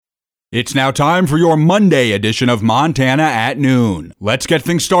It's now time for your Monday edition of Montana at Noon. Let's get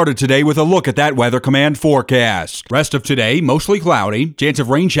things started today with a look at that Weather Command forecast. Rest of today, mostly cloudy. Chance of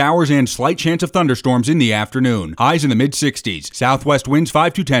rain showers and slight chance of thunderstorms in the afternoon. Highs in the mid-60s. Southwest winds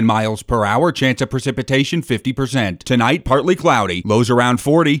 5 to 10 miles per hour. Chance of precipitation 50%. Tonight, partly cloudy. Lows around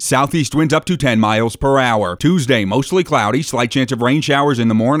 40. Southeast winds up to 10 miles per hour. Tuesday, mostly cloudy. Slight chance of rain showers in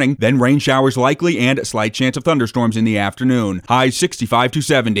the morning. Then rain showers likely and slight chance of thunderstorms in the afternoon. Highs 65 to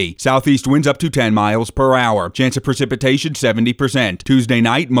 70. Southeast winds up to 10 miles per hour. Chance of precipitation 70%. Tuesday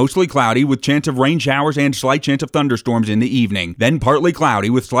night, mostly cloudy with chance of rain showers and slight chance of thunderstorms in the evening. Then partly cloudy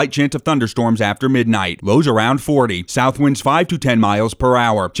with slight chance of thunderstorms after midnight. Lows around 40. South winds 5 to 10 miles per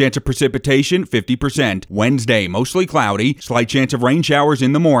hour. Chance of precipitation 50%. Wednesday, mostly cloudy. Slight chance of rain showers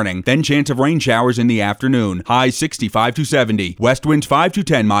in the morning. Then chance of rain showers in the afternoon. Highs 65 to 70. West winds 5 to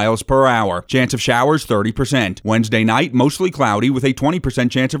 10 miles per hour. Chance of showers 30%. Wednesday night, mostly cloudy with a 20%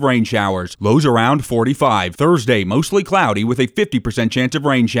 chance of rain showers. Lows around 45. Thursday, mostly cloudy with a 50% chance of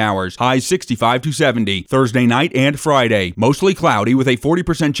rain showers. Highs 65 to 70. Thursday night and Friday, mostly cloudy with a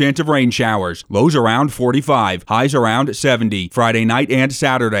 40% chance of rain showers. Lows around 45. Highs around 70. Friday night and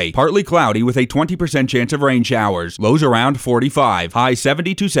Saturday, partly cloudy with a 20% chance of rain showers. Lows around 45. Highs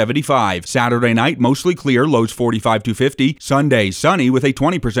 70 to 75. Saturday night, mostly clear. Lows 45 to 50. Sunday, sunny with a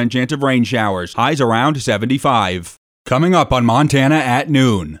 20% chance of rain showers. Highs around 75. Coming up on Montana at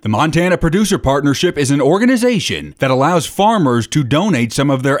Noon, the Montana Producer Partnership is an organization that allows farmers to donate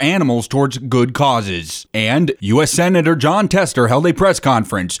some of their animals towards good causes. And U.S. Senator Jon Tester held a press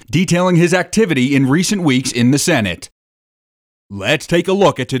conference detailing his activity in recent weeks in the Senate. Let's take a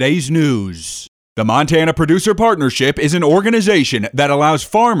look at today's news. The Montana Producer Partnership is an organization that allows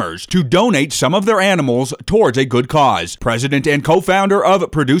farmers to donate some of their animals towards a good cause. President and co-founder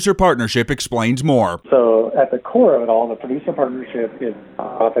of Producer Partnership explains more. So at the core of it all, the Producer Partnership is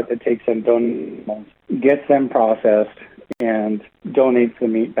a profit that takes in donated animals, gets them processed, and donates the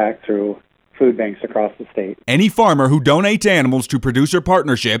meat back through food banks across the state. Any farmer who donates animals to Producer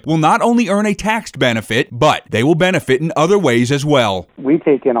Partnership will not only earn a taxed benefit, but they will benefit in other ways as well. We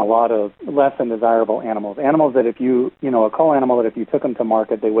take in a lot of less than desirable animals. Animals that if a cull animal that if you took them to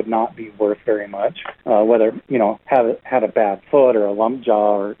market, they would not be worth very much. Whether, had a bad foot or a lump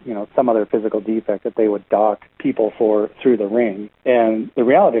jaw or, some other physical defect that they would dock people for through the ring. And the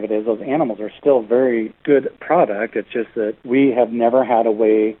reality of it is those animals are still very good product. It's just that we have never had a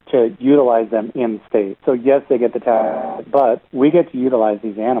way to utilize them in state. So yes, they get the tax, but we get to utilize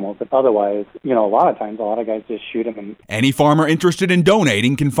these animals that otherwise, a lot of times, a lot of guys just shoot them. Any farmer interested in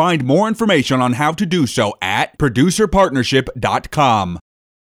donating can find more information on how to do so at producerpartnership.com.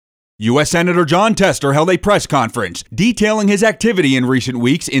 U.S. Senator Jon Tester held a press conference detailing his activity in recent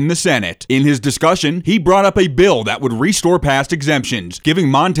weeks in the Senate. In his discussion, he brought up a bill that would restore past exemptions, giving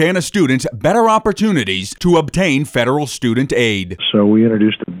Montana students better opportunities to obtain federal student aid. So we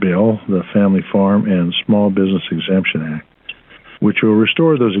introduced a bill, the Family Farm and Small Business Exemption Act, which will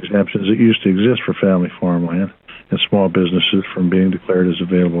restore those exemptions that used to exist for family farmland and small businesses from being declared as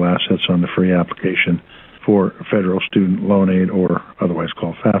available assets on the free application for federal student loan aid, or otherwise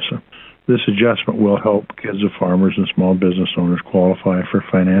called FAFSA. This adjustment will help kids of farmers and small business owners qualify for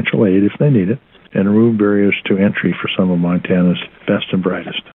financial aid if they need it, and remove barriers to entry for some of Montana's best and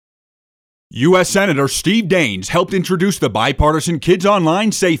brightest. U.S. Senator Steve Daines helped introduce the bipartisan Kids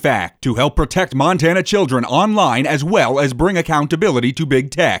Online SAFE Act to help protect Montana children online as well as bring accountability to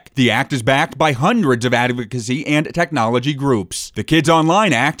big tech. The act is backed by hundreds of advocacy and technology groups. The Kids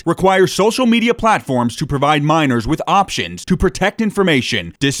Online Act requires social media platforms to provide minors with options to protect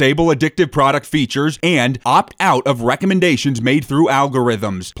information, disable addictive product features, and opt out of recommendations made through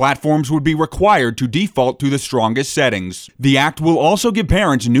algorithms. Platforms would be required to default to the strongest settings. The act will also give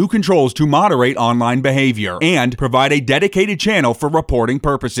parents new controls to moderate online behavior and provide a dedicated channel for reporting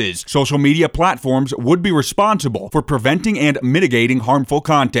purposes. Social media platforms would be responsible for preventing and mitigating harmful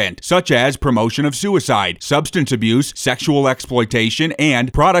content, such as promotion of suicide, substance abuse, sexual exploitation,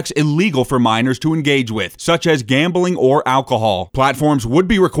 and products illegal for minors to engage with, such as gambling or alcohol. Platforms would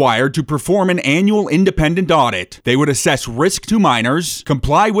be required to perform an annual independent audit. They would assess risk to minors,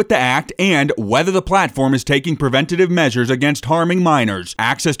 comply with the act, and whether the platform is taking preventative measures against harming minors.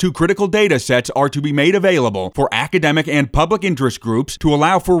 Access to critical data sets are to be made available for academic and public interest groups to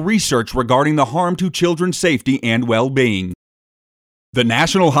allow for research regarding the harm to children's safety and well-being. The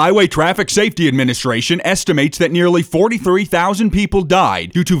National Highway Traffic Safety Administration estimates that nearly 43,000 people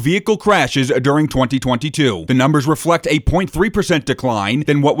died due to vehicle crashes during 2022. The numbers reflect a 0.3% decline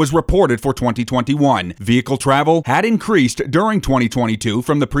than what was reported for 2021. Vehicle travel had increased during 2022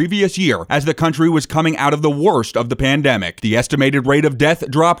 from the previous year as the country was coming out of the worst of the pandemic. The estimated rate of death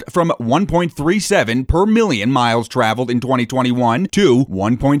dropped from 1.37 per million miles traveled in 2021 to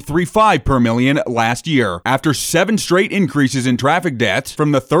 1.35 per million last year. After 7 straight increases in traffic deaths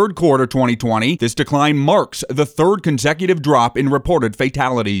from the third quarter 2020, this decline marks the third consecutive drop in reported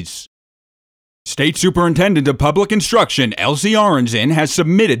fatalities. State Superintendent of Public Instruction Elsie Aronson has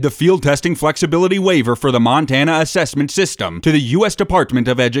submitted the field testing flexibility waiver for the Montana Assessment System to the U.S. Department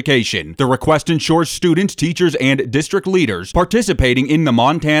of Education. The request ensures students, teachers, and district leaders participating in the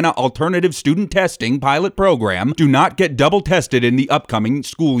Montana Alternative Student Testing pilot program do not get double tested in the upcoming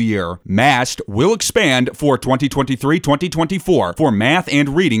school year. MAST will expand for 2023-2024 for math and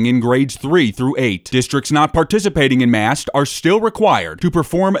reading in grades 3 through 8. Districts not participating in MAST are still required to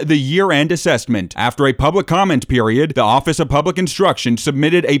perform the year-end assessment. After a public comment period, the Office of Public Instruction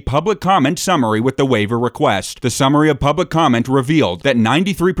submitted a public comment summary with the waiver request. The summary of public comment revealed that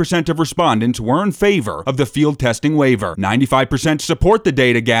 93% of respondents were in favor of the field testing waiver. 95% support the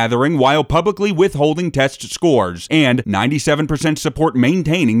data gathering while publicly withholding test scores, and 97% support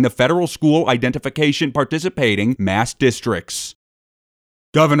maintaining the federal school identification participating MAST districts.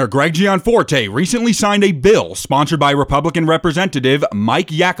 Governor Greg Gianforte recently signed a bill sponsored by Republican Representative Mike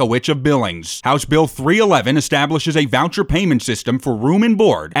Yakowicz of Billings. House Bill 311 establishes a voucher payment system for room and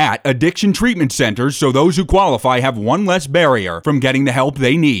board at addiction treatment centers so those who qualify have one less barrier from getting the help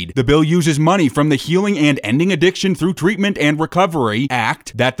they need. The bill uses money from the Healing and Ending Addiction Through Treatment and Recovery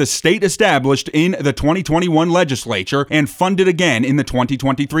Act that the state established in the 2021 legislature and funded again in the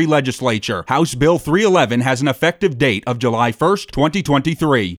 2023 legislature. House Bill 311 has an effective date of July 1st, 2023.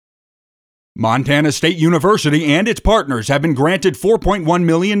 Montana State University and its partners have been granted $4.1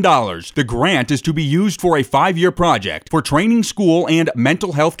 million. The grant is to be used for a 5-year project for training school and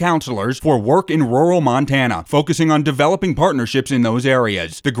mental health counselors for work in rural Montana, focusing on developing partnerships in those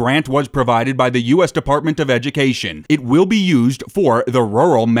areas. The grant was provided by the U.S. Department of Education. It will be used for the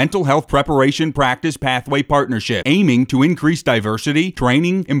Rural Mental Health Preparation Practice Pathway Partnership, aiming to increase diversity,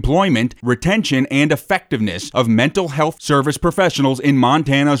 training, employment, retention, and effectiveness of mental health service professionals in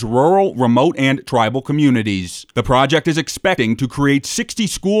Montana's rural, remote, and tribal communities. The project is expecting to create 60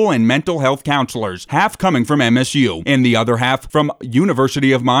 school and mental health counselors, half coming from MSU and the other half from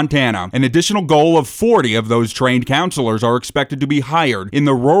University of Montana. An additional goal of 40 of those trained counselors are expected to be hired in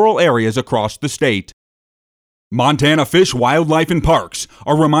the rural areas across the state. Montana Fish, Wildlife, and Parks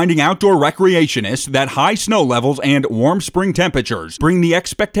are reminding outdoor recreationists that high snow levels and warm spring temperatures bring the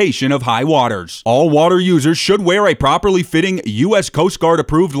expectation of high waters. All water users should wear a properly fitting U.S. Coast Guard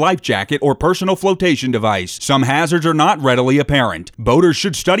approved life jacket or personal flotation device. Some hazards are not readily apparent. Boaters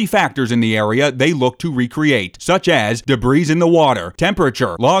should study factors in the area they look to recreate, such as debris in the water,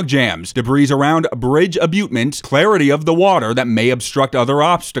 temperature, log jams, debris around bridge abutments, clarity of the water that may obstruct other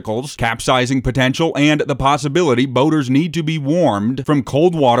obstacles, capsizing potential, and the possibility boaters need to be warmed from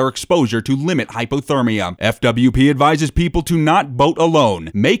cold water exposure to limit hypothermia. FWP advises people to not boat alone.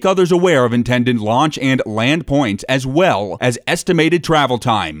 Make others aware of intended launch and land points as well as estimated travel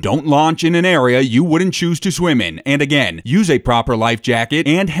time. Don't launch in an area you wouldn't choose to swim in. And again, use a proper life jacket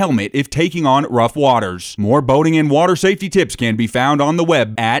and helmet if taking on rough waters. More boating and water safety tips can be found on the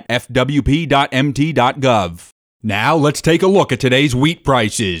web at fwp.mt.gov. Now let's take a look at today's wheat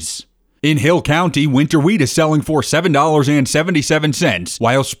prices. In Hill County, winter wheat is selling for $7.77,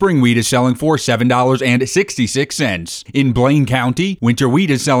 while spring wheat is selling for $7.66. In Blaine County, winter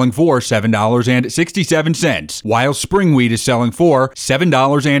wheat is selling for $7.67, while spring wheat is selling for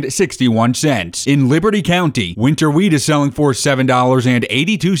 $7.61. In Liberty County, winter wheat is selling for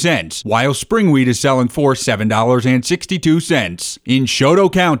 $7.82, while spring wheat is selling for $7.62. In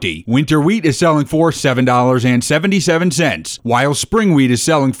Choteau County, winter wheat is selling for $7.77, while spring wheat is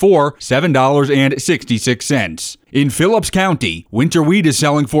selling for $7.66. In Phillips County, winter wheat is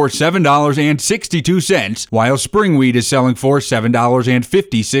selling for $7.62, while spring wheat is selling for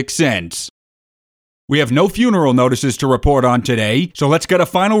 $7.56. We have no funeral notices to report on today, so let's get a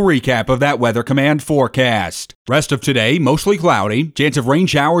final recap of that Weather Command forecast. Rest of today, mostly cloudy, chance of rain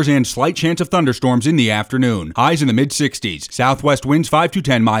showers and slight chance of thunderstorms in the afternoon. Highs in the mid-60s. Southwest winds 5 to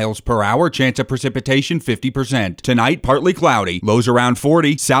 10 miles per hour, chance of precipitation 50%. Tonight, partly cloudy, lows around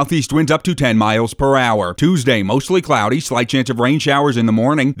 40, southeast winds up to 10 miles per hour. Tuesday, mostly cloudy, slight chance of rain showers in the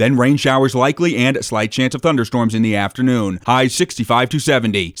morning, then rain showers likely and slight chance of thunderstorms in the afternoon. Highs 65 to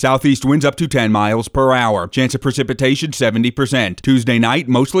 70, southeast winds up to 10 miles per per hour. Chance of precipitation 70%. Tuesday night,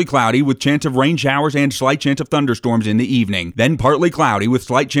 mostly cloudy with chance of rain showers and slight chance of thunderstorms in the evening. Then partly cloudy with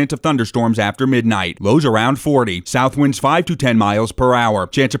slight chance of thunderstorms after midnight. Lows around 40. South winds 5 to 10 miles per hour.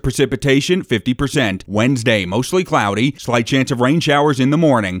 Chance of precipitation 50%. Wednesday, mostly cloudy. Slight chance of rain showers in the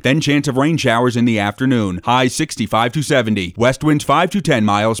morning. Then chance of rain showers in the afternoon. Highs 65 to 70. West winds 5 to 10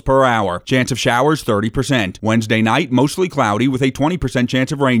 miles per hour. Chance of showers 30%. Wednesday night, mostly cloudy with a 20%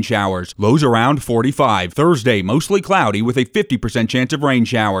 chance of rain showers. Lows around 45. Thursday, mostly cloudy with a 50% chance of rain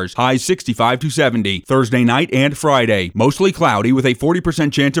showers. Highs 65 to 70. Thursday night and Friday, mostly cloudy with a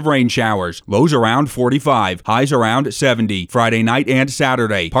 40% chance of rain showers. Lows around 45. Highs around 70. Friday night and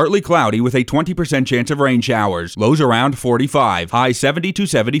Saturday, partly cloudy with a 20% chance of rain showers. Lows around 45. Highs 70 to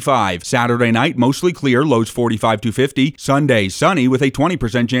 75. Saturday night, mostly clear. Lows 45 to 50. Sunday, sunny with a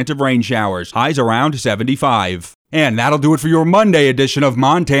 20% chance of rain showers. Highs around 75. And that'll do it for your Monday edition of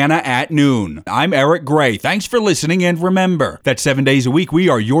Montana at Noon. I'm Eric Gray. Thanks for listening, and remember that 7 days a week we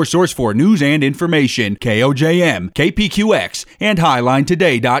are your source for news and information. KOJM, KPQX, and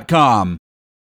HighlineToday.com.